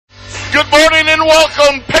Good morning and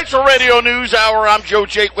welcome, Patriot Radio News Hour. I'm Joe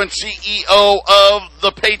Jaquin, CEO of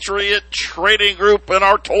the Patriot Trading Group, and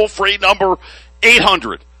our toll-free number,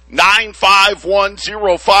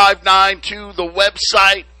 800-951-0592, the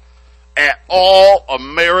website at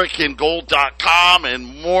allamericangold.com,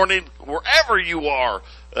 and morning, wherever you are,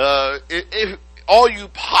 all you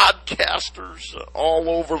podcasters all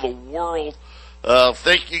over the world,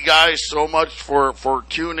 thank you guys so much for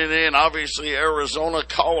tuning in. Obviously, Arizona,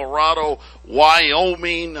 Colorado,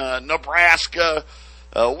 Wyoming, Nebraska,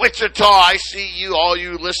 Wichita. I see you, all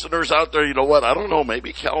you listeners out there. You know what? I don't know.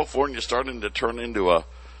 Maybe California's starting to turn into a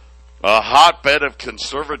hotbed of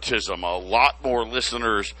conservatism. A lot more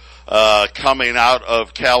listeners coming out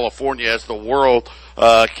of California as the world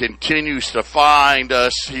continues to find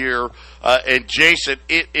us here. And Jason,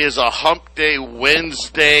 it is a hump day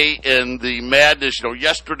Wednesday in the madness.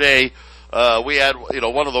 Yesterday we had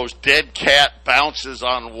one of those dead cat bounces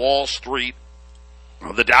on Wall Street.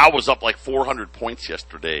 The Dow was up like 400 points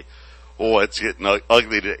yesterday. Oh, it's getting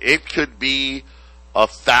ugly. It could be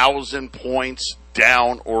 1,000 points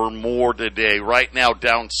down or more today. Right now,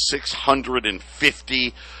 down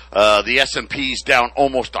 650. The S&P's down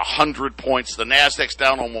almost 100 points. The Nasdaq's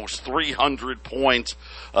down almost 300 points.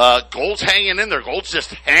 Gold's hanging in there. Gold's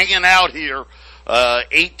just hanging out here.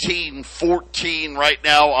 18.14 right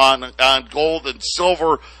now on gold, and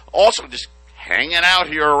silver also just hanging out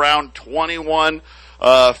here around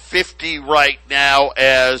 21.50 right now.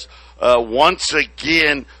 As once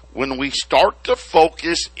again, when we start to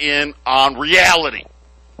focus in on reality.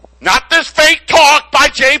 Not this fake talk by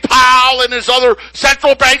Jay Powell and his other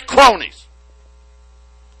central bank cronies.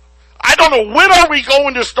 I don't know, when are we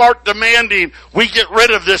going to start demanding we get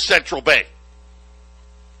rid of this central bank?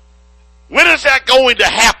 When is that going to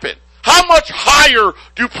happen? How much higher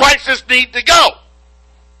do prices need to go?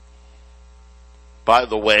 By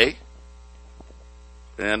the way,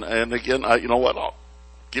 and again, you know what? I'll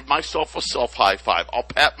give myself a self-high five. I'll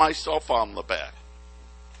pat myself on the back.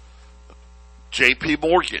 J.P.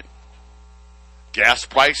 Morgan. Gas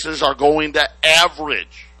prices are going to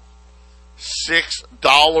average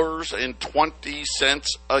 $6.20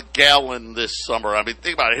 a gallon this summer. I mean,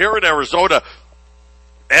 think about it. Here in Arizona,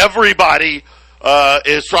 everybody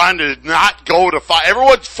is trying to not go to $5.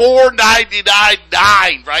 Everyone's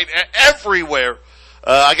 $4.99.9, right? Everywhere.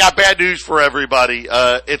 I got bad news for everybody.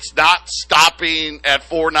 It's not stopping at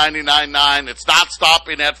 $4.99.9. It's not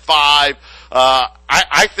stopping at $5.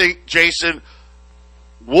 I think, Jason,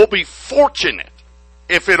 we'll be fortunate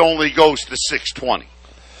if it only goes to $6.20.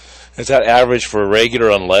 Is that average for regular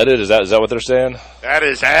unleaded? Is that what they're saying? That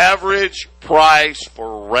is average price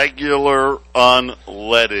for regular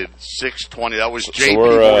unleaded, $6.20. That was JP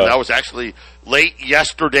Morgan. That was actually late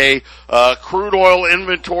yesterday. Crude oil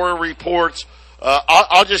inventory reports.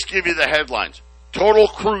 I'll just give you the headlines. Total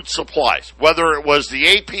crude supplies, whether it was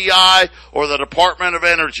the API or the Department of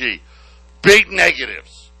Energy, big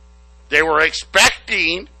negatives. They were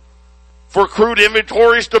expecting for crude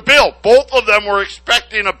inventories to build. Both of them were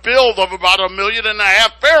expecting a build of about 1.5 million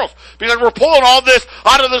barrels because we're pulling all this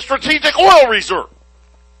out of the strategic oil reserve.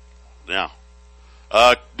 Now,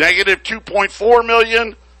 negative 2.4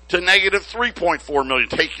 million to negative 3.4 million.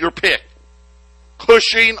 Take your pick.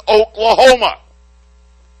 Cushing, Oklahoma.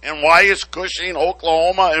 And why is Cushing,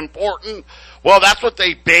 Oklahoma important? Well, that's what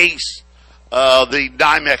they base the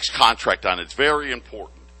NYMEX contract on. It's very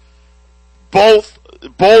important. Both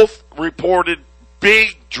reported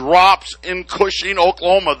big drops in Cushing,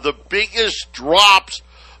 Oklahoma. The biggest drops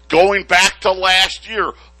going back to last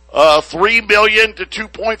year. 3 million to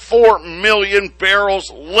 2.4 million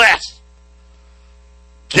barrels less.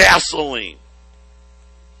 Gasoline.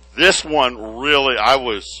 This one really,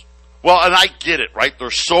 and I get it, right?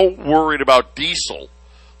 They're so worried about diesel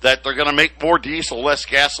that they're going to make more diesel, less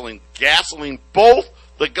gasoline. Gasoline, both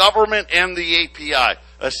the government and the API,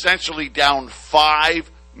 essentially down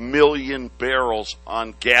 5 million barrels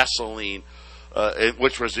on gasoline,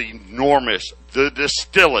 which was enormous. The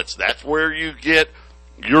distillates, that's where you get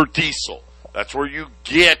your diesel. That's where you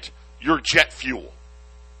get your jet fuel.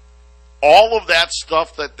 All of that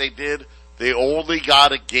stuff that they did, they only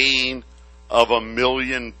got a gain of 1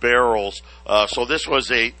 million barrels. So this was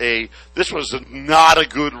this was not a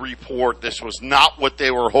good report. This was not what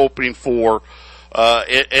they were hoping for.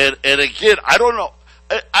 And again, I don't know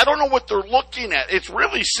what they're looking at. It's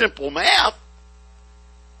really simple math.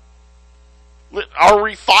 Our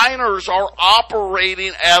refiners are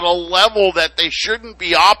operating at a level that they shouldn't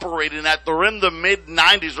be operating at. They're in the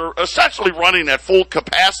mid-90s. They're essentially running at full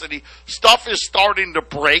capacity. Stuff is starting to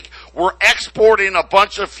break. We're exporting a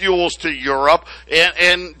bunch of fuels to Europe.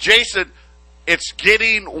 And Jason, It's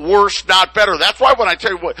getting worse, not better. That's why when I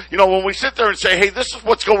tell you what, when we sit there and say, hey, this is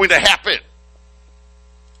what's going to happen,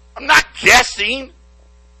 I'm not guessing.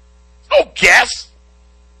 No guess.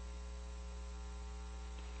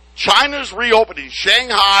 China's reopening.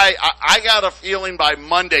 Shanghai, I got a feeling by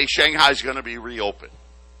Monday Shanghai's going to be reopened.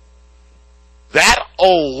 That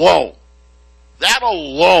alone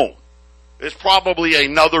is probably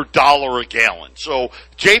another $1 a gallon. So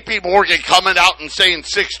J.P. Morgan coming out and saying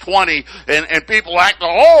 $6.20 and people acting,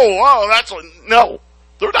 no,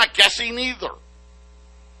 they're not guessing either.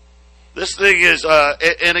 This thing is,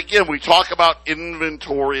 and again, we talk about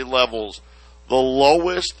inventory levels, the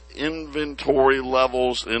lowest inventory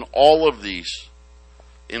levels in all of these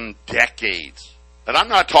in decades. And I'm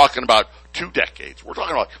not talking about 2 decades. We're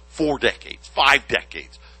talking about 4 decades, 5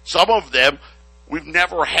 decades. Some of them, we've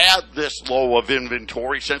never had this low of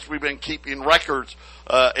inventory since we've been keeping records.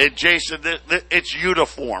 And Jason, it's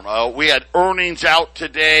uniform. We had earnings out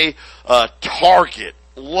today. Target,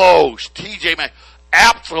 Lowe's, TJ Maxx.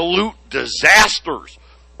 Absolute disasters.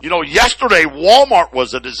 Yesterday Walmart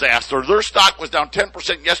was a disaster. Their stock was down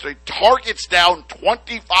 10% yesterday. Target's down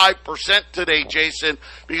 25% today, Jason,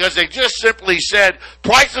 because they just simply said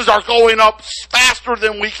prices are going up faster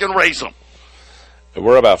than we can raise them.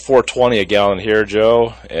 We're about $4.20 a gallon here,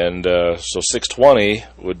 Joe, and so $6.20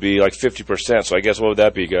 would be like 50%. So I guess what would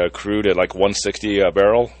that be? Crude at like $1.60 a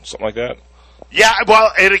barrel, something like that? Yeah,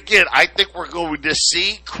 well, and again, I think we're going to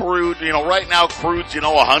see crude, right now crude's,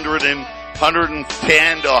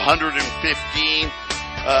 110 to 115.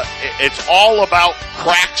 It's all about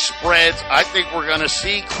crack spreads. I think we're going to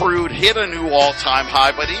see crude hit a new all-time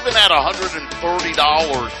high, but even at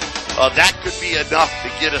 $130, that could be enough to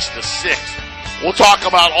get us to 6. We'll talk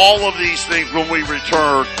about all of these things when we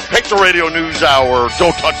return. Patriot Radio News Hour.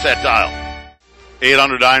 Don't touch that dial.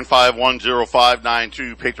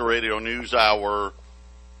 800-951-0592, Patriot Radio News Hour.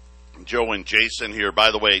 Joe and Jason here.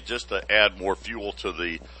 By the way, just to add more fuel to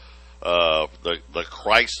the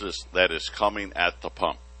crisis that is coming at the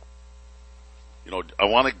pump. I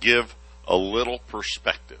want to give a little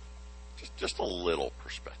perspective, just a little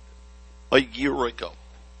perspective. A year ago,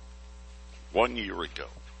 1 year ago,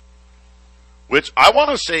 which I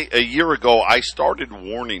want to say a year ago, I started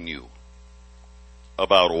warning you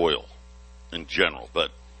about oil in general,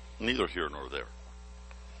 but neither here nor there.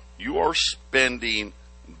 You are spending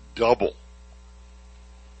double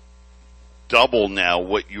now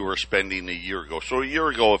what you were spending a year ago. So a year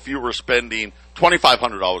ago, if you were spending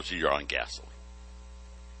 $2,500 a year on gasoline,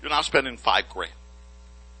 you're now spending $5,000.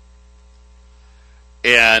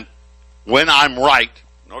 And when I'm right,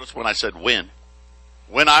 notice when I said when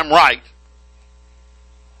I'm right,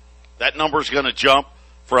 that number is going to jump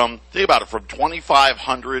from, think about it, from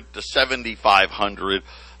 $2,500 to $7,500.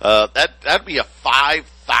 That'd be a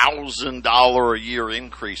 $5,000 a year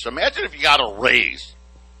increase. Imagine if you got a raise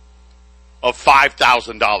of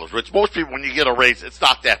 $5,000, which most people, when you get a raise, it's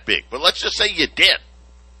not that big. But let's just say you did.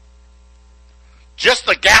 Just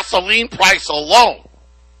the gasoline price alone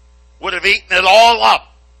would have eaten it all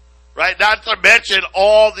up, right? Not to mention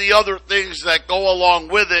all the other things that go along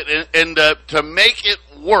with it. And to make it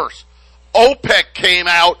worse, OPEC came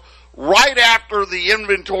out right after the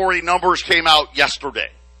inventory numbers came out yesterday.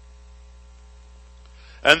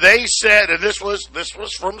 And they said, and this was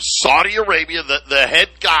from Saudi Arabia, the head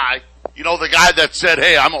guy, the guy that said,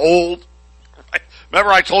 hey, I'm old.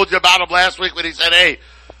 Remember I told you about him last week when he said, hey,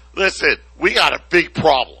 listen, we got a big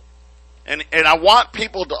problem. And I want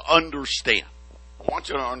people to understand. I want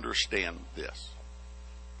you to understand this.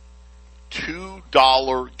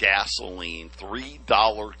 $2 gasoline,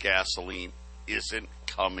 $3 gasoline isn't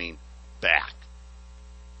coming back.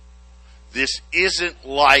 This isn't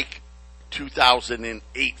like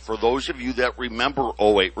 2008. For those of you that remember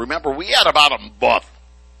 2008, remember we had about a month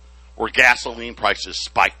where gasoline prices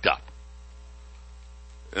spiked up.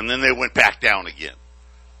 And then they went back down again.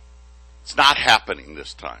 It's not happening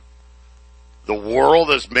this time. The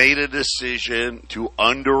world has made a decision to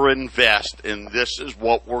underinvest, and this is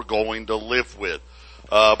what we're going to live with.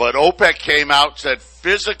 But OPEC came out and said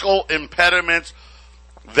physical impediments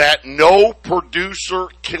that no producer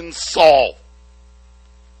can solve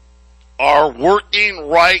are working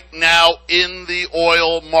right now in the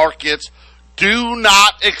oil markets. Do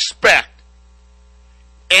not expect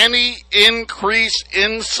any increase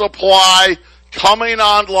in supply coming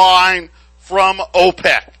online from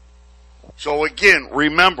OPEC. So again,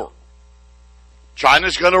 remember,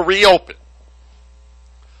 China's going to reopen.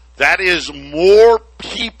 That is more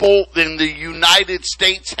people than the United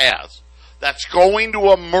States has that's going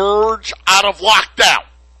to emerge out of lockdown.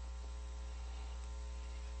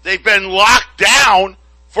 They've been locked down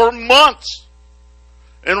for months.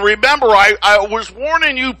 And remember, I was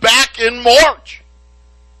warning you back in March.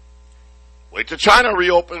 Wait till China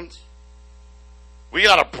reopens. We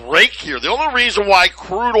got a break here. The only reason why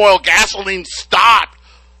crude oil, gasoline stopped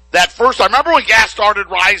that first, I remember when gas started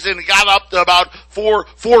rising, it got up to about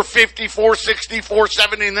 450, 460,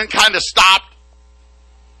 470, and then kind of stopped.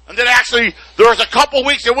 And then actually, there was a couple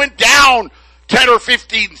weeks it went down 10 or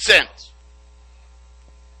 15 cents.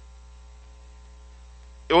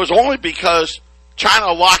 It was only because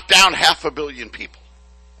China locked down 500 million people.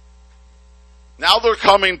 Now they're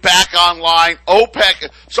coming back online. OPEC,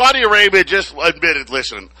 Saudi Arabia just admitted,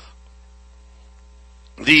 listen,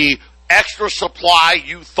 the extra supply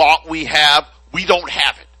you thought we have, we don't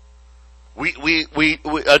have it. We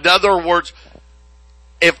in other words,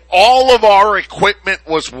 if all of our equipment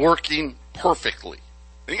was working perfectly,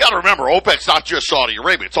 and you got to remember, OPEC's not just Saudi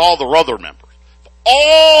Arabia, it's all the other members. If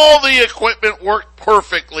all the equipment worked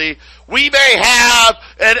perfectly, we may have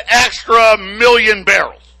an extra 1 million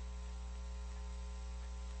barrels.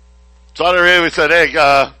 Saudi Arabia said, hey,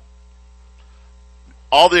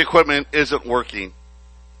 all the equipment isn't working.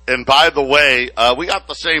 And by the way, we got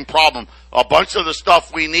the same problem. A bunch of the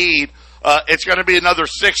stuff we need, it's going to be another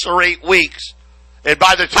 6 or 8 weeks. And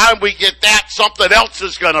by the time we get that, something else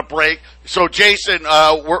is going to break. So, Jason,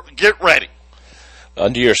 get ready.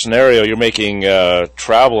 Under your scenario, you're making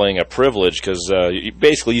traveling a privilege because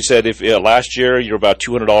basically you said if last year you're about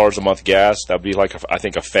 $200 a month gas, that'd be like I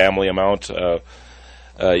think a family amount.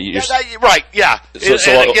 Right, yeah. So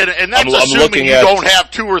and that's assuming you don't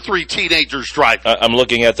have 2 or 3 teenagers driving. I'm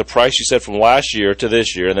looking at the price you said from last year to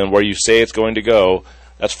this year, and then where you say it's going to go.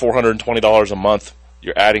 That's $420 a month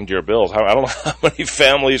you're adding to your bills. I don't know how many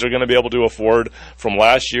families are going to be able to afford from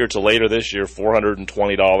last year to later this year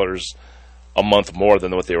 $420 a month more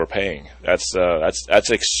than what they were paying. That's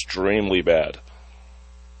extremely bad.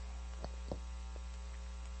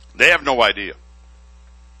 They have no idea.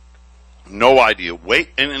 No idea. Wait,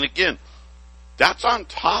 and again, that's on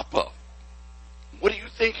top of. What do you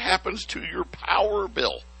think happens to your power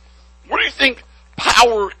bill? Where do you think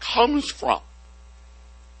power comes from?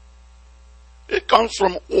 It comes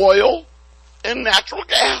from oil and natural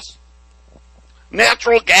gas.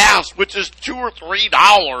 Natural gas, which is $2 or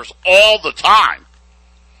 $3 all the time,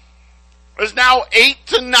 is now $8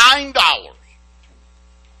 to $9.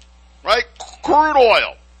 Right? Crude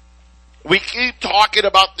oil. We keep talking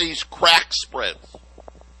about these crack spreads.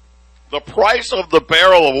 The price of the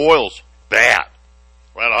barrel of oil is bad.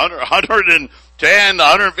 Right? 110 to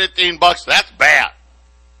 115 bucks, that's bad.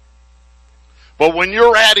 But when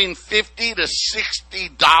you're adding $50 to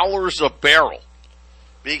 $60 a barrel,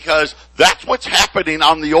 because that's what's happening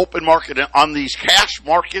on the open market, on these cash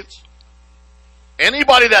markets,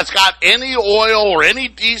 anybody that's got any oil or any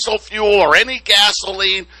diesel fuel or any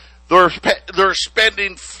gasoline, they're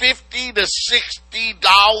spending $50 to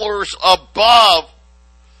 $60 above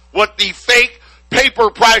what the fake paper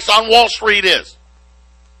price on Wall Street is.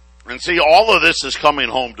 And see, all of this is coming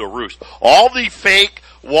home to roost. All the fake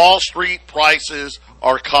Wall Street prices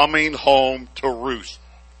are coming home to roost.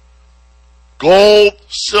 Gold,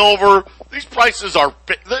 silver, these prices are,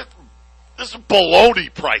 this is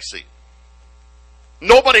baloney pricing.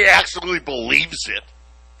 Nobody actually believes it.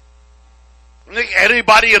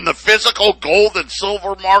 Anybody in the physical gold and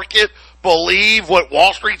silver market believe what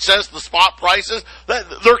Wall Street says the spot price is?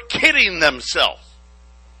 They're kidding themselves.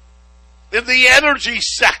 In the energy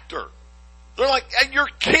sector, they're like, you're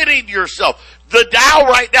kidding yourself. The Dow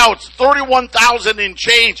right now, it's 31,000 and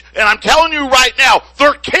change, and I'm telling you right now,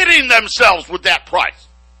 they're kidding themselves with that price.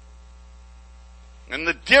 And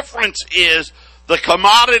the difference is the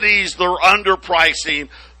commodities they're underpricing,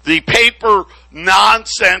 the paper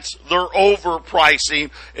nonsense they're overpricing.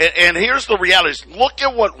 And here's the reality. Look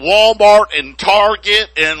at what Walmart and Target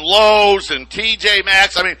and Lowe's and TJ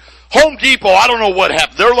Maxx, I mean, Home Depot, I don't know what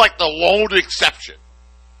happened. They're like the lone exception,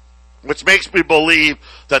 which makes me believe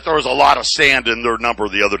that there was a lot of sand in their number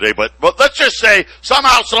the other day. But let's just say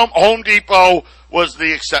somehow some Home Depot was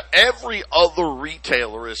the exception. Every other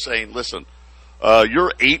retailer is saying, listen,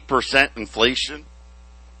 you're 8% inflation.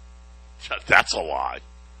 That's a lie.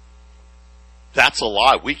 That's a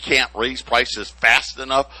lie. We can't raise prices fast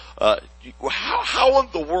enough. How in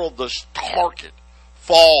the world does Target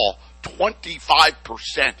fall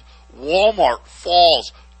 25%? Walmart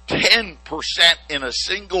falls 10% in a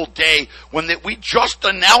single day when we just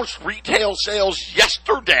announced retail sales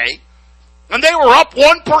yesterday and they were up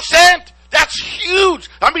 1%. That's huge.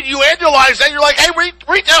 I mean, you annualize that, you're like, hey,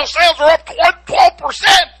 retail sales are up 12%.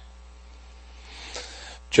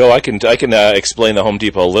 Joe, I can explain the Home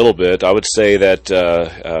Depot a little bit. I would say that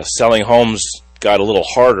selling homes got a little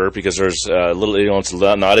harder because there's a little, it's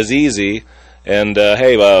not as easy. And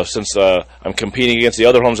since I'm competing against the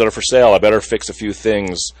other homes that are for sale, I better fix a few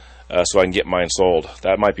things so I can get mine sold.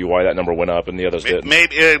 That might be why that number went up and the others didn't.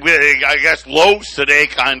 Maybe I guess Lowe's today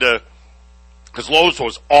because Lowe's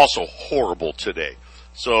was also horrible today.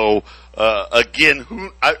 So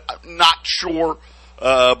again, I'm not sure,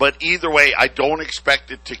 but either way, I don't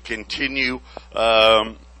expect it to continue.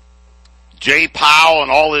 Jay Powell and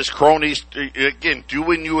all his cronies, again,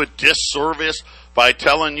 doing you a disservice by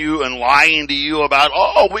telling you and lying to you about,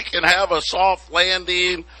 we can have a soft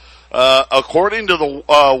landing. According to the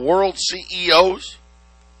world CEOs,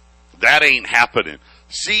 that ain't happening.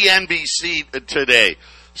 CNBC today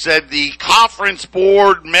said the conference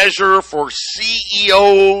board measure for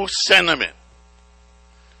CEO sentiment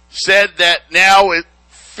said that now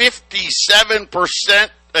 57%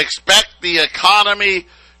 expect the economy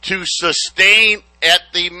to sustain at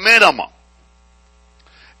the minimum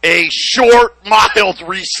a short, mild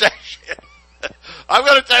recession. I'm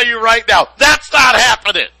going to tell you right now, that's not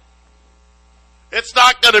happening. It's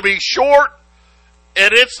not going to be short,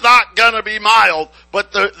 and it's not going to be mild.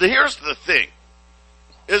 But here's the thing,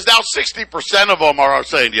 is now 60% of them are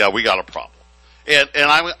saying, yeah, we got a problem. And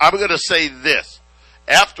I'm going to say this.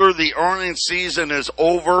 After the earnings season is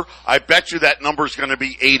over, I bet you that number is going to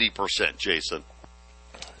be 80%, Jason.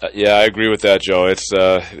 Yeah, I agree with that, Joe.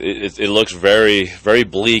 It looks very, very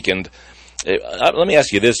bleak. And let me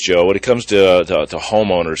ask you this, Joe. When it comes to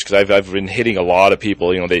homeowners, because I've been hitting a lot of people.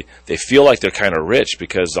 They feel like they're kind of rich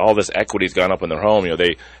because all this equity's gone up in their home.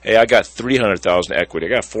 I got $300,000 equity. I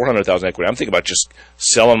got $400,000 equity. I'm thinking about just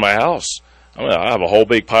selling my house. I have a whole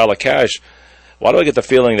big pile of cash. Why do I get the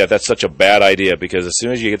feeling that that's such a bad idea? Because as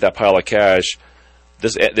soon as you get that pile of cash,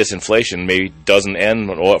 this inflation maybe doesn't end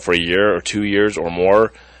for a year or 2 years or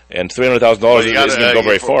more. And $300,000 isn't going to go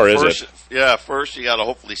very far, is it? Yeah, first you got to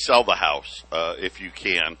hopefully sell the house if you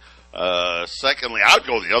can. Secondly, I'd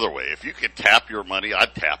go the other way. If you could tap your money,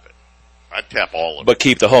 I'd tap it. I'd tap all of it. But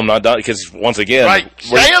keep the home, not because once again, right?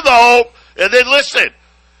 Stay in the home, and then listen.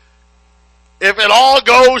 If it all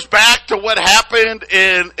goes back to what happened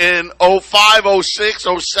in 05, 06,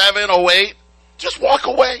 07, 08, just walk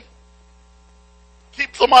away.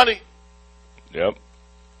 Keep the money. Yep.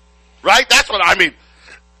 Right? That's what I mean.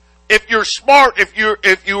 If you're smart, if you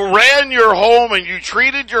ran your home and you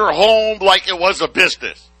treated your home like it was a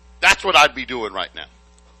business, that's what I'd be doing right now.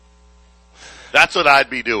 That's what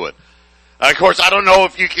I'd be doing. Of course, I don't know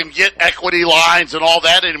if you can get equity lines and all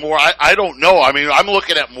that anymore. I don't know. I mean, I'm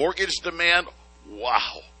looking at mortgage demand.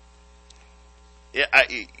 Wow.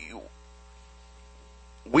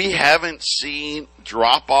 We haven't seen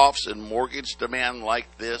drop-offs in mortgage demand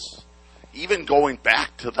like this, even going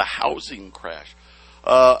back to the housing crash.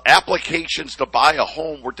 Applications to buy a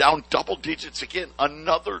home were down double digits again,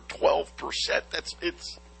 another 12%.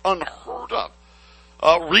 It's unheard of.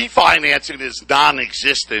 Refinancing is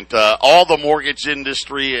non-existent. All the mortgage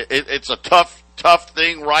industry, it's a tough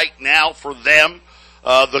thing right now for them.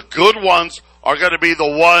 The good ones are going to be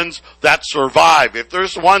the ones that survive. If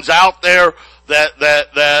there's ones out there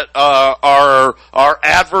that are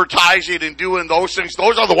advertising and doing those things,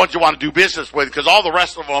 those are the ones you want to do business with, because all the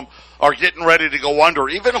rest of them are getting ready to go under,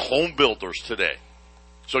 even home builders today.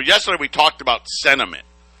 So yesterday we talked about sentiment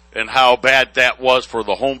and how bad that was for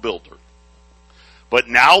the home builder. But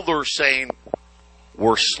now they're saying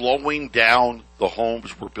we're slowing down the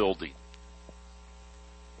homes we're building.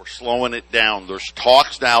 We're slowing it down. There's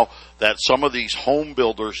talks now that some of these home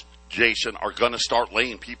builders, Jason, are going to start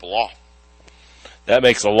laying people off. That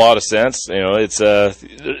makes a lot of sense. It's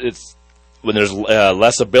when there's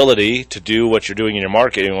less ability to do what you're doing in your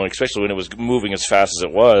marketing, especially when it was moving as fast as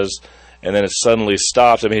it was, and then it suddenly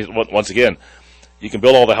stops. I mean, once again, you can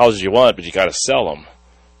build all the houses you want, but you got to sell them.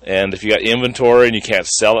 And if you got inventory and you can't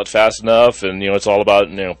sell it fast enough, and it's all about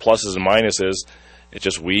pluses and minuses, it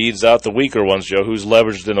just weeds out the weaker ones, Joe. Who's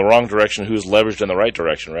leveraged in the wrong direction? Who's leveraged in the right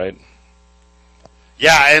direction? Right?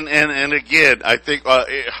 Yeah, and again, I think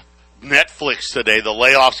Netflix today, the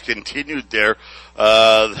layoffs continued there.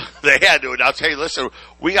 They had to announce, hey, listen,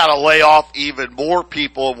 we got to lay off even more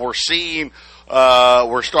people. And we're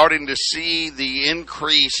starting to see the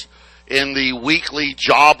increase in the weekly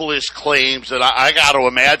jobless claims. And I got to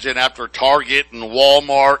imagine after Target and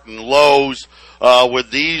Walmart and Lowe's, with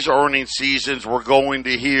these earnings seasons, we're going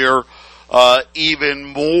to hear even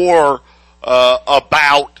more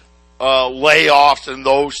about layoffs and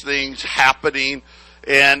those things happening.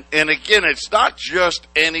 And again, it's not just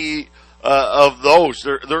any of those.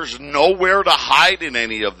 There's nowhere to hide in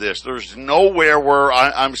any of this. There's nowhere where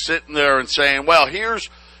I'm sitting there and saying, well, here's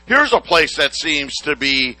a place that seems to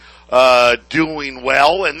be doing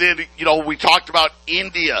well. And then, we talked about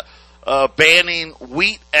India banning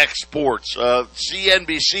wheat exports.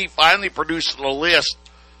 CNBC finally produced a list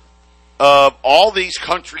of all these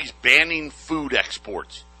countries banning food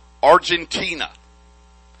exports. Argentina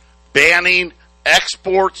banning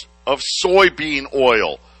exports of soybean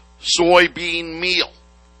oil, soybean meal.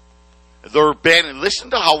 They're banning,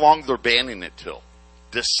 listen to how long they're banning it till.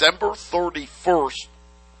 December 31st,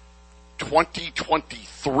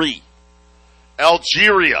 2023.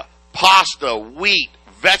 Algeria, pasta, wheat,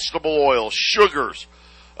 vegetable oil, sugars.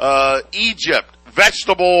 Egypt,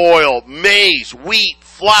 vegetable oil, maize, wheat,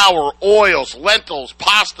 flour, oils, lentils,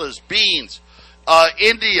 pastas, beans.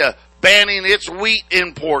 India banning its wheat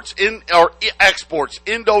imports or exports.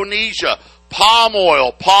 Indonesia, palm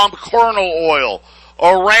oil, palm kernel oil.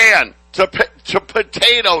 Iran, to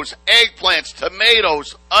potatoes, eggplants,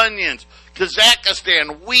 tomatoes, onions.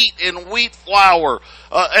 Kazakhstan, wheat and wheat flour.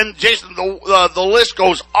 And Jason, the list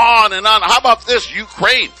goes on and on. How about this?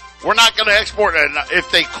 Ukraine. We're not going to export it if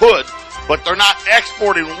they could, but they're not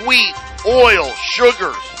exporting wheat, oil,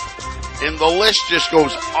 sugars. And the list just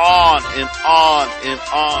goes on and on and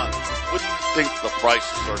on. What do you think the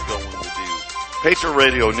prices are going to do? Patriot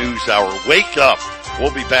Radio News Hour. Wake up.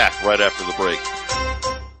 We'll be back right after the break.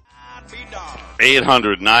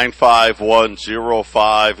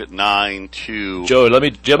 800-951-0592. Joey, let me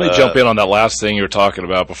jump in on that last thing you were talking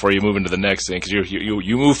about before you move into the next thing, because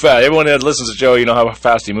you move fast. Everyone that listens to Joey, you know how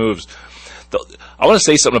fast he moves. I want to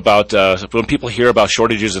say something about when people hear about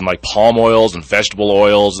shortages in like palm oils and vegetable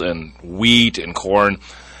oils and wheat and corn.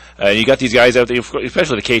 You got these guys out there,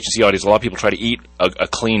 especially the KHNC audience. A lot of people try to eat a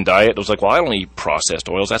clean diet. It was like, well, I don't eat processed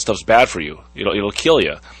oils. That stuff's bad for you. It'll kill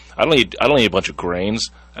you. I don't eat a bunch of grains.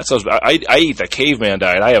 That stuff's bad. I eat the caveman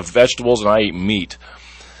diet. I have vegetables and I eat meat.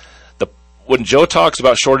 When Joe talks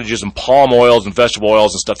about shortages in palm oils and vegetable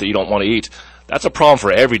oils and stuff that you don't want to eat, that's a problem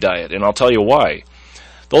for every diet, and I'll tell you why.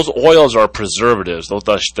 Those oils are preservatives.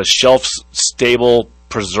 The shelf-stable,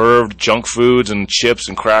 preserved junk foods and chips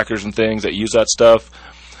and crackers and things that use that stuff.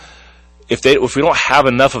 If we don't have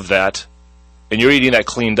enough of that, and you're eating that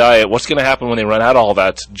clean diet, what's going to happen when they run out of all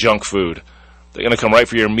that junk food? They're going to come right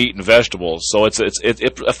for your meat and vegetables. So it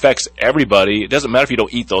affects everybody. It doesn't matter if you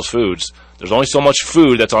don't eat those foods. There's only so much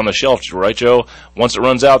food that's on the shelf, right, Joe? Once it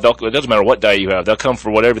runs out, it doesn't matter what diet you have. They'll come for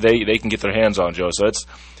whatever they can get their hands on, Joe. So it's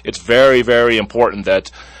very, very important that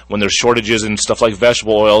when there's shortages in stuff like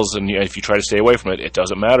vegetable oils, and if you try to stay away from it, it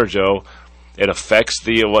doesn't matter, Joe. It affects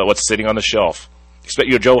what's sitting on the shelf. Expect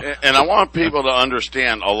you, Joe. And I want people to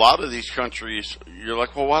understand, a lot of these countries, you're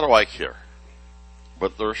like, well, why do I care?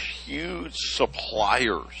 But they're huge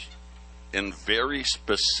suppliers in very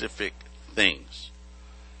specific things.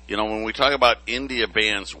 When we talk about India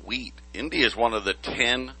bans wheat, India is one of the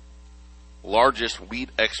 10 largest wheat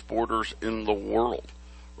exporters in the world.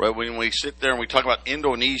 Right? When we sit there and we talk about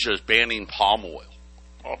Indonesia is banning palm oil.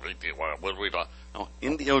 Oh, what are we talking? No,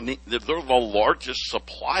 they're the largest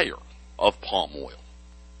supplier of palm oil.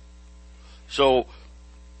 So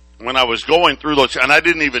when I was going through those, and I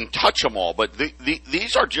didn't even touch them all, but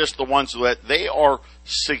these are just the ones that they are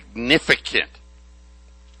significant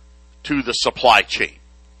to the supply chain.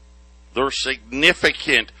 They're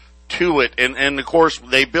significant to it. And of course,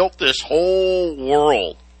 they built this whole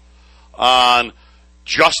world on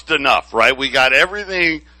just enough, right? We got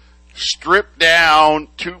everything stripped down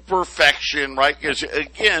to perfection, right? Because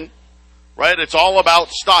again, right, it's all about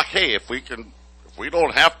stock. Hey, if we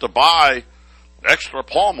don't have to buy extra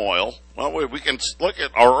palm oil, well, we can look at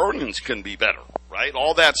our earnings can be better, right?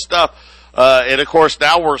 All that stuff. And of course,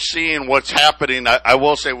 now we're seeing what's happening. I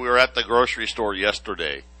will say we were at the grocery store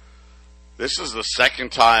yesterday. This is the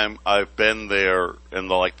second time I've been there in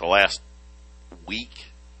the last week.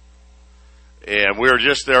 And we were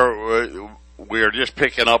just there. We were just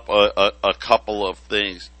picking up a couple of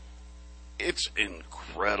things. It's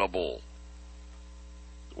incredible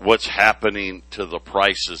what's happening to the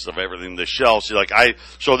prices of everything. The shelves.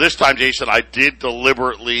 So this time, Jason, I did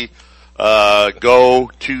deliberately go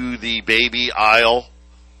to the baby aisle.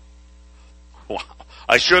 Wow.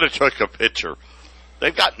 I should have took a picture.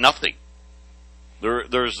 They've got nothing.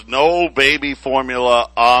 There's no baby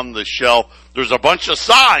formula on the shelf. There's a bunch of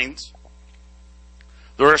signs.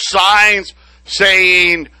 There are signs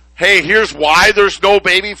saying, hey, here's why there's no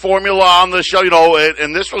baby formula on the shelf.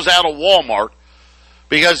 And this was at a Walmart.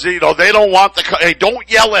 Because, they don't want hey, don't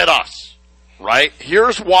yell at us, right?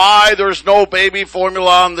 Here's why there's no baby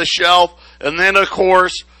formula on the shelf. And then, of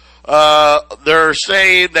course, they're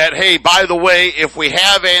saying that, hey, by the way, if we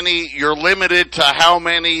have any, you're limited to how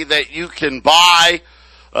many that you can buy.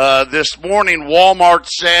 This morning, Walmart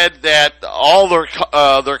said that all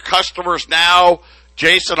their customers now,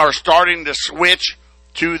 Jason, are starting to switch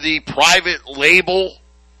to the private label.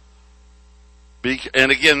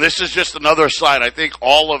 And again, this is just another sign. I think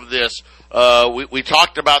all of this, we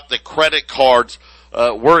talked about the credit cards.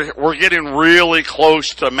 We're getting really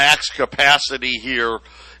close to max capacity here,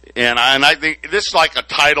 and I think this is like a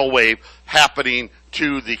tidal wave happening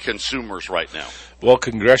to the consumers right now. Well,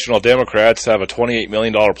 congressional Democrats have a $28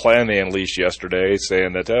 million plan they unleashed yesterday,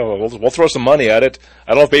 saying that we'll throw some money at it.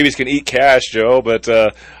 I don't know if babies can eat cash, Joe, but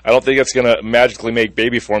I don't think it's going to magically make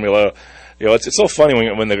baby formula. You know, it's so funny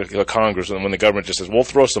when the Congress and when the government just says, we'll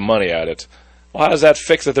throw some money at it. Well, how does that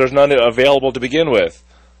fix it? There's none available to begin with.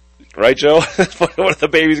 Right, Joe? What are the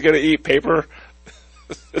babies going to eat? Paper?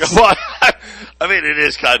 Well, I mean, it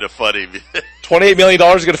is kind of funny. $28 million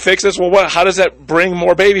is going to fix this? Well, how does that bring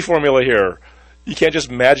more baby formula here? You can't just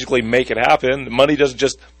magically make it happen. Money doesn't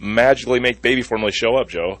just magically make baby formula show up,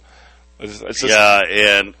 Joe. It's just... Yeah,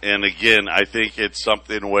 and again, I think it's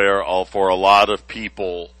something where for a lot of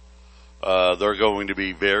people, they're going to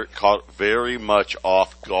be caught very much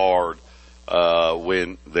off guard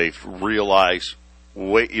when they realize,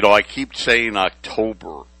 wait, I keep saying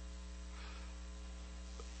October.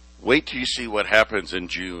 Wait till you see what happens in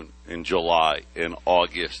June, in July, in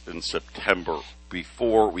August, in September,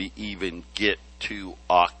 before we even get to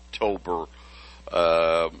October.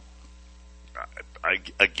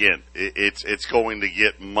 It's going to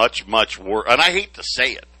get much, much worse. And I hate to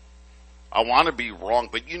say it. I want to be wrong,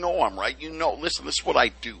 but I'm right. Listen, this is what I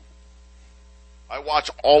do. I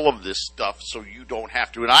watch all of this stuff so you don't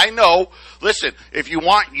have to. And I know, listen, if you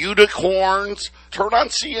want unicorns, turn on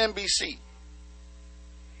CNBC.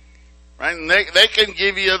 Right? And they can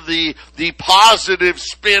give you the positive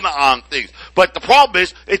spin on things. But the problem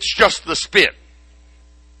is, it's just the spin.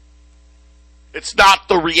 It's not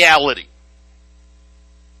the reality.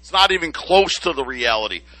 It's not even close to the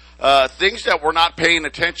reality. Things that we're not paying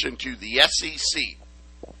attention to, the SEC.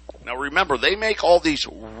 Now remember, they make all these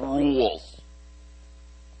rules.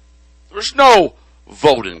 There's no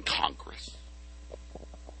vote in Congress.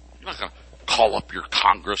 You're not going to call up your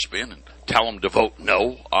congressman and tell them to vote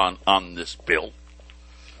no on this bill.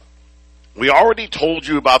 We already told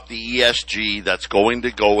you about the ESG that's going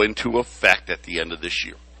to go into effect at the end of this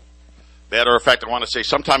year. Matter of fact, I want to say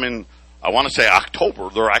sometime in, October,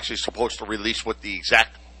 they're actually supposed to release what the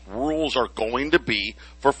exact rules are going to be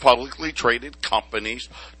for publicly traded companies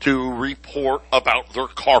to report about their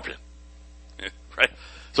carbon. Right?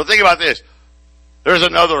 So think about this. There's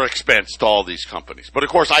another expense to all these companies. But of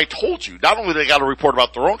course, I told you, not only they got to report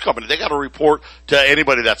about their own company, they got to report to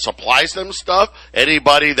anybody that supplies them stuff,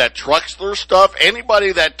 anybody that trucks their stuff,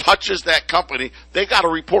 anybody that touches that company, they got to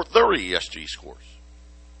report their ESG scores.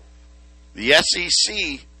 The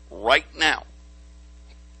SEC right now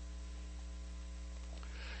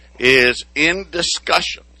is in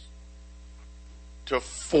discussions to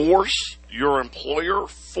force your employer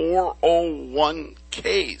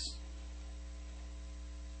 401ks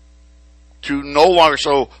to no longer.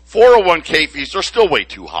 So 401k fees are still way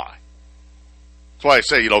too high. That's why I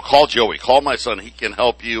say, call Joey, call my son. He can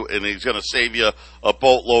help you, and he's going to save you a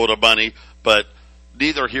boatload of money. But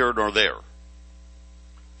neither here nor there.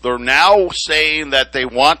 They're now saying that they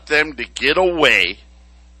want them to get away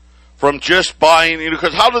from just buying.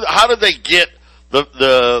 Because how did they get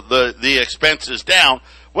the expenses down?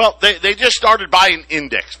 Well, they just started buying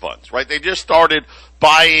index funds, right? They just started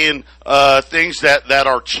buying things that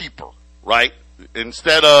are cheaper. Right?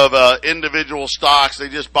 Instead of individual stocks, they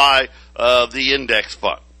just buy the index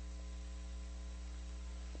fund.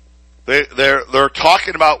 They're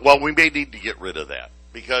talking about, well, we may need to get rid of that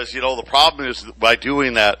because the problem is by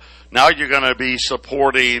doing that, now you're going to be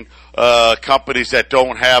supporting companies that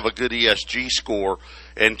don't have a good ESG score,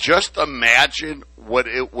 and just imagine what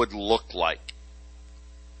it would look like.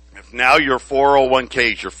 If now your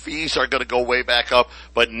 401ks, your fees are going to go way back up,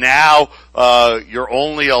 but now you're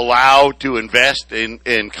only allowed to invest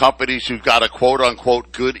in companies who've got a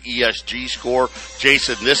quote-unquote good ESG score.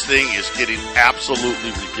 Jason, this thing is getting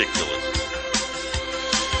absolutely ridiculous.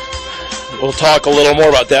 We'll talk a little more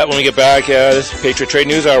about that when we get back. This is Patriot Trade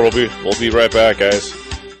News Hour. We'll be right back, guys.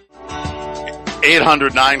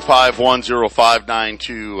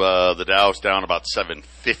 800-951-0592. The Dow's down about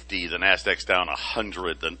 750. The Nasdaq's down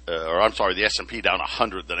 100. The S&P down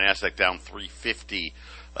 100. The Nasdaq down 350.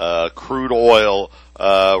 Crude oil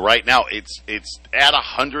right now it's at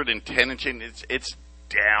 110 and change. It's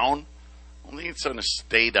down. I don't think it's going to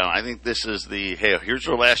stay down. I think this is here's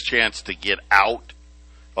your last chance to get out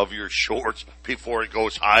of your shorts before it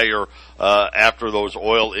goes higher after those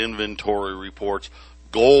oil inventory reports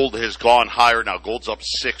Gold has gone higher now. Gold's up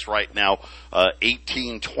 6 right now,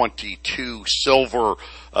 1822. Silver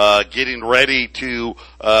getting ready to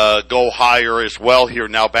go higher as well here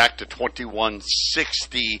now, back to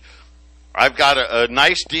 2160. I've got a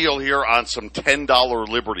nice deal here on some $10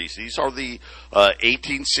 liberties. These are the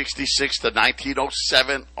 1866 to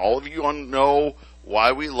 1907. All of you know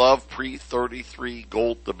why we love pre-33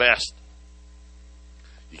 gold the best.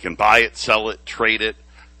 You can buy it, sell it, trade it.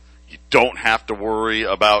 You don't have to worry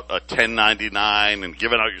about a 1099 and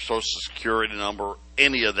giving out your Social Security number,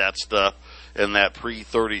 any of that stuff in that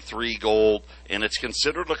pre-33 gold, and it's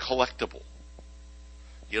considered a collectible.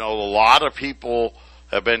 You know, a lot of people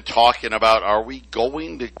have been talking about, are we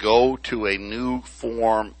going to go to a new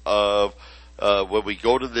form of, when we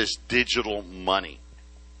go to this digital money?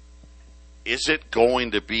 Is it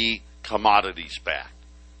going to be commodities backed?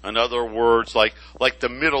 In other words, like the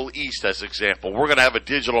Middle East as example, we're going to have a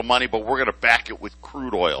digital money, but we're going to back it with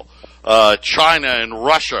crude oil. China and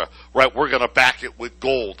Russia, right, we're going to back it with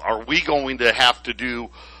gold. Are we going to have to do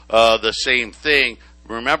the same thing?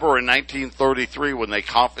 Remember in 1933 when they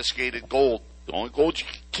confiscated gold, the only gold you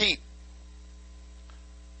could keep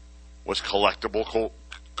was collectible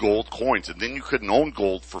gold coins, and then you couldn't own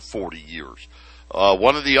gold for 40 years.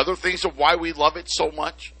 One of the other things of why we love it so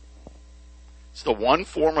much, it's the one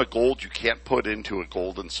form of gold you can't put into a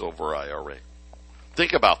gold and silver IRA.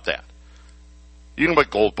 Think about that. You can put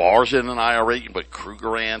gold bars in an IRA, you can put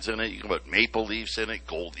Krugerrands in it, you can put Maple Leafs in it,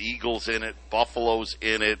 Gold Eagles in it, Buffaloes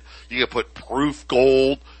in it, you can put proof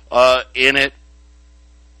gold in it.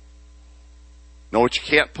 Know what you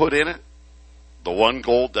can't put in it? The one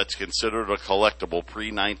gold that's considered a collectible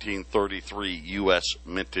pre-1933 U.S.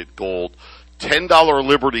 minted gold. $10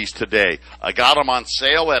 liberties today. I got them on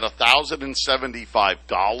sale at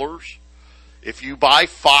 $1,075. If you buy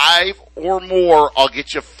 5 or more, I'll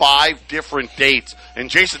get you 5 different dates.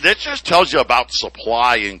 And Jason, that just tells you about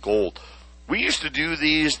supply in gold. We used to do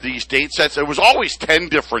these date sets. It was always 10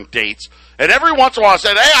 different dates. And every once in a while I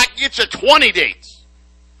said, hey, I can get you 20 dates.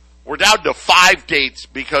 We're down to 5 dates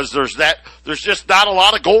because there's just not a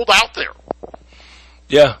lot of gold out there.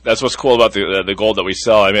 Yeah, that's what's cool about the gold that we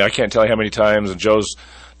sell. I mean, I can't tell you how many times, and Joe's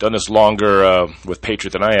done this longer with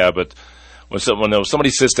Patriot than I have, but when somebody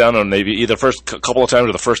sits down and maybe either first couple of times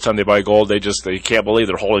or the first time they buy gold, they can't believe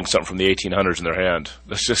they're holding something from the 1800s in their hand.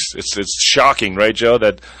 It's shocking, right, Joe?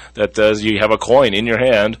 That you have a coin in your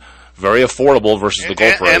hand, very affordable versus the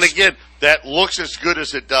gold price. And again, that looks as good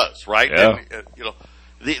as it does, right? Yeah. And,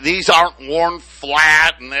 these aren't worn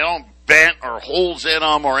flat and they don't bent or holes in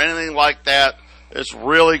them or anything like that. It's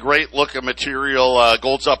really great looking material.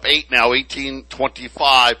 Gold's up 8 now,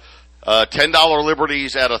 1825. $10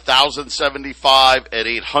 liberties at $1,075 at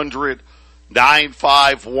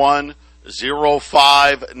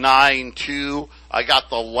 800-951-0592. I got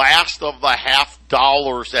the last of the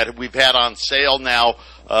 $50 that we've had on sale now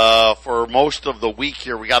for most of the week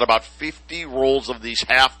here. We got about 50 rolls of these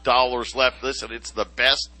 $50 left. Listen, it's the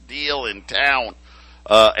best deal in town.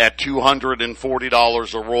 At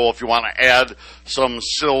 $240 a roll. If you want to add some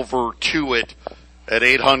silver to it, at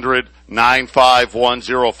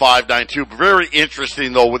 800-951-0592. Very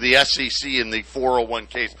interesting, though, with the SEC and the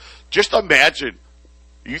 401ks. Just imagine,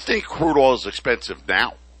 you think crude oil is expensive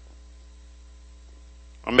now.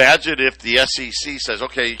 Imagine if the SEC says,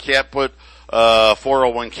 okay, you can't put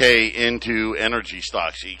 401k into energy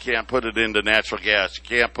stocks. You can't put it into natural gas. You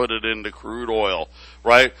can't put it into crude oil,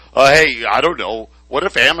 right? Hey, I don't know. What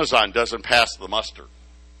if Amazon doesn't pass the muster?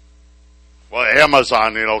 Well,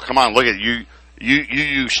 Amazon, come on, look at you. You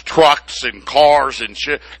use trucks and cars and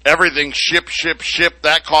ship, everything ship.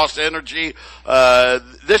 That costs energy.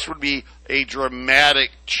 This would be a dramatic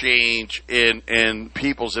change in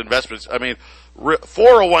people's investments. I mean,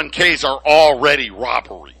 401ks are already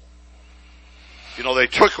robbery. They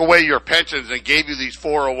took away your pensions and gave you these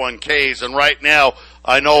 401ks, and right now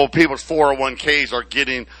I know people's 401ks are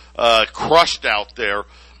getting crushed out there.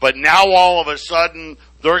 But now all of a sudden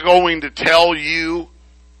they're going to tell you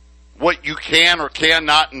what you can or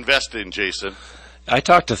cannot invest in, Jason. I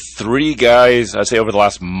talked to 3 guys, I'd say over the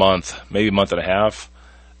last month, maybe a month and a half.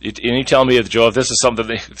 And you tell me, Joe, if this is something,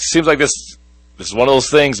 it seems like this is one of those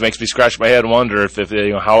things that makes me scratch my head and wonder if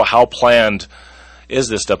how planned is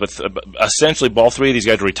this stuff. But essentially, all 3 of these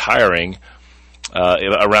guys are retiring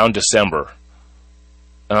around December.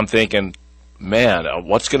 And I'm thinking, man,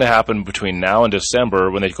 what's going to happen between now and December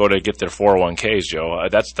when they go to get their 401ks, Joe?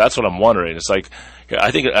 That's what I'm wondering. It's like, I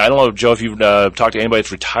don't know, Joe, if you've talked to anybody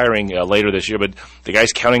that's retiring later this year, but the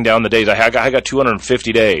guy's counting down the days. I got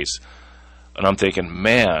 250 days. And I'm thinking,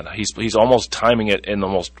 man, he's almost timing it in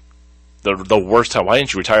the worst time. Why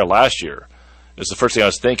didn't you retire last year? It's the first thing I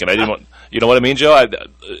was thinking. I didn't want, you know what I mean, Joe?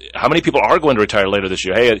 How many people are going to retire later this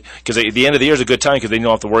year? Hey, because at the end of the year is a good time because then you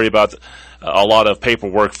don't have to worry about a lot of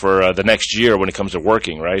paperwork for the next year when it comes to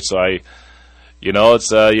working, right? So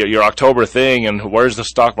it's your October thing, and where's the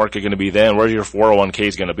stock market going to be then? Where's your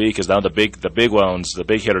 401ks going to be? Because now the big ones, the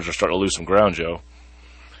big hitters are starting to lose some ground, Joe.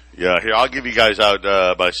 Yeah, here, I'll give you guys out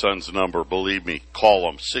my son's number. Believe me, call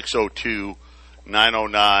him,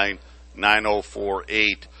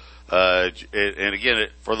 602-909-9048. And again,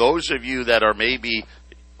 for those of you that are maybe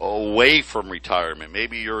away from retirement,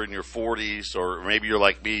 maybe you're in your 40s, or maybe you're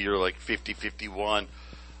like me, you're like 50, 51,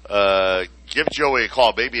 give Joey a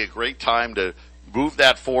call. Maybe a great time to move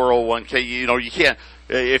that 401k. You can't,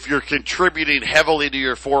 if you're contributing heavily to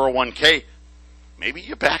your 401k, maybe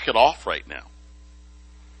you back it off right now.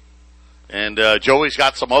 And Joey's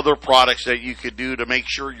got some other products that you could do to make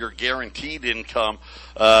sure you're guaranteed income.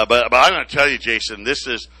 But I'm going to tell you, Jason, this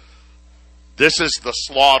is the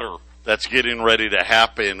slaughter that's getting ready to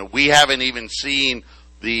happen. We haven't even seen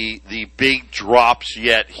the big drops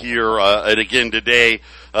yet here. And again, today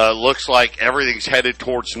looks like everything's headed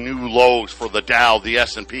towards new lows for the Dow, the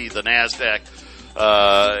S&P, the NASDAQ,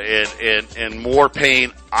 and more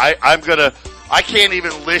pain. I can't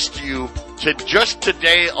even list you to just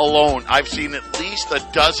today alone. I've seen at least a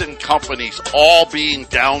dozen companies all being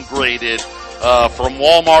downgraded. From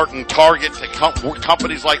Walmart and Target to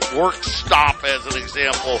companies like WorkStop, as an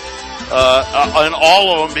example, and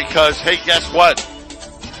all of them because, hey, guess what?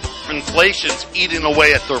 Inflation's eating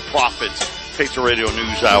away at their profits. Patriot Radio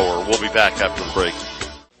News Hour. We'll be back after the break.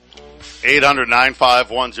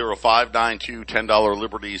 800-951-0592, $10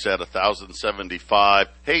 Liberties at $1,075.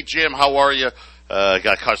 Hey, Jim, how are you?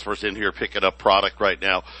 Got customers in here picking up product right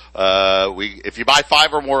now. If you buy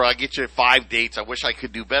 5 or more, I get you 5 dates. I wish I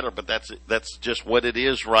could do better, but that's just what it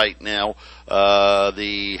is right now.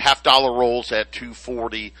 The $50 rolls at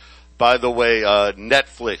 $2.40. By the way,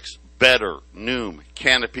 Netflix, Better, Noom,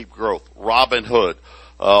 Canopy Growth, Robinhood,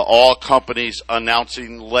 all companies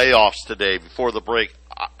announcing layoffs today. Before the break,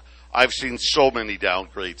 I've seen so many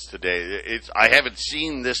downgrades today. I haven't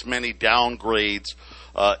seen this many downgrades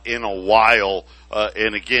in a while.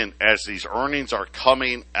 And again, as these earnings are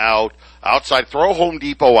coming out outside, throw Home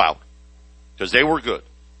Depot out because they were good.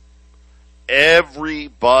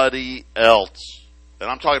 Everybody else, and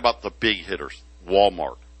I'm talking about the big hitters,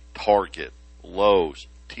 Walmart, Target, Lowe's,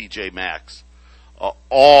 TJ Maxx,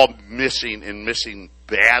 all missing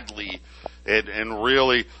badly. And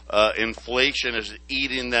really, inflation is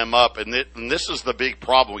eating them up. And this is the big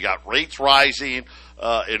problem. We got rates rising,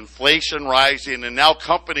 inflation rising, and now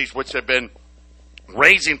companies which have been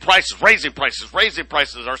raising prices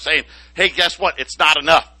are saying, hey, guess what? It's not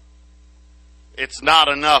enough. It's not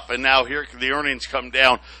enough. And now here the earnings come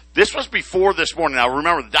down. This was before this morning. Now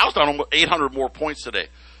remember, the Dow's down almost 800 more points today.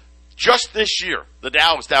 Just this year, the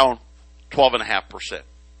Dow is down 12.5%.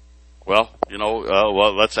 Well,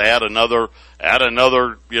 let's add another,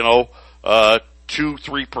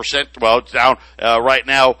 2-3%. Well, it's down right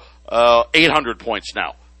now 800 points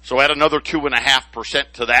now. So add another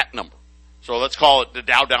 2.5% to that number. So let's call it the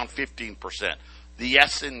Dow down 15%. The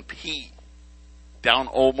S&P down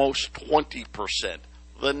almost 20%.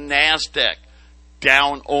 The NASDAQ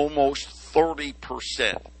down almost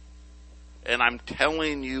 30%. And I'm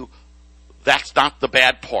telling you, that's not the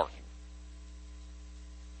bad part.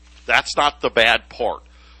 That's not the bad part.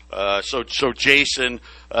 So Jason,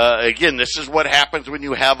 again, this is what happens when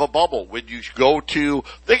you have a bubble. When you go to,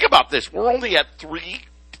 think about this, we're only at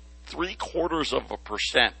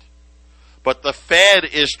 0.75%. But the Fed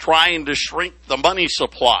is trying to shrink the money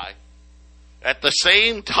supply. At the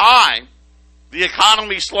same time, the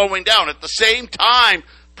economy's slowing down. At the same time,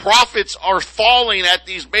 profits are falling at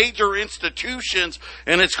these major institutions,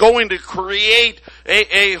 and it's going to create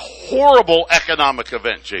a horrible economic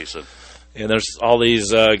event, Jason. And there's all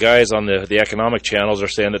these guys on the economic channels are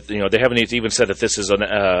saying that, they haven't even said that this is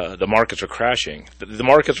the markets are crashing. The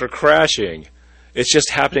markets are crashing. It's just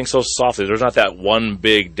happening so softly. There's not that one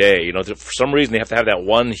big day. For some reason they have to have that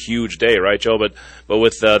one huge day, right, Joe? But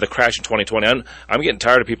with the crash in 2020, I'm getting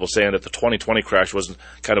tired of people saying that the 2020 crash was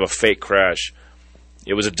kind of a fake crash.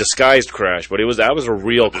 It was a disguised crash, but that was a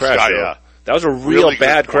real crash. Yeah. That was a real really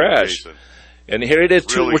bad crash. Jason. And here it is.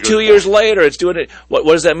 We're 2 years later. It's doing it. What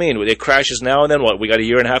does that mean? It crashes now and then. What? We got a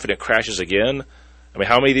year and a half and it crashes again. I mean,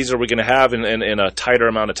 how many of these are we going to have in a tighter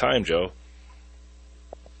amount of time, Joe?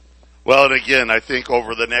 Well, and again, I think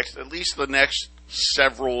over at least the next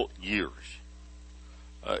several years,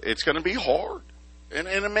 it's going to be hard, and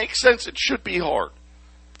it makes sense. It should be hard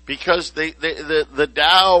because the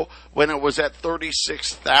Dow, when it was at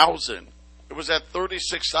 36,000, it was at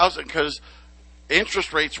 36,000 because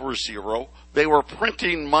interest rates were zero. They were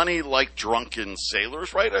printing money like drunken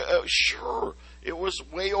sailors, right? Sure, it was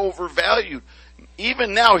way overvalued.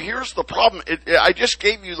 Even now, here's the problem. I just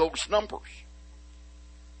gave you those numbers.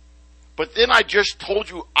 But then I just told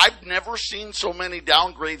you I've never seen so many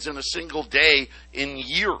downgrades in a single day in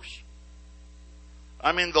years.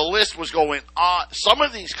 I mean, the list was going on. Some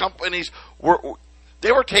of these companies were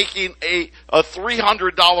taking a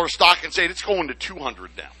 $300 stock and saying it's going to $200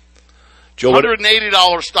 now. Joe,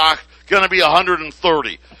 $180 stock going to be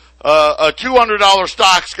 $130. A $200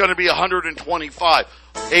 stock is going to be $125.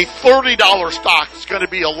 A $30 stock is going to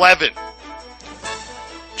be $11.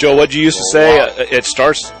 Joe, what you used to say? It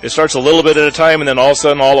starts a little bit at a time, and then all of a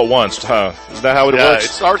sudden, all at once. Huh? Is that how it works? It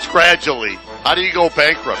starts gradually. How do you go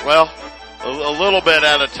bankrupt? Well, a little bit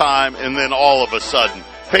at a time, and then all of a sudden.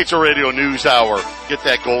 Patriot Radio News Hour. Get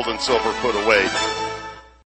that gold and silver put away.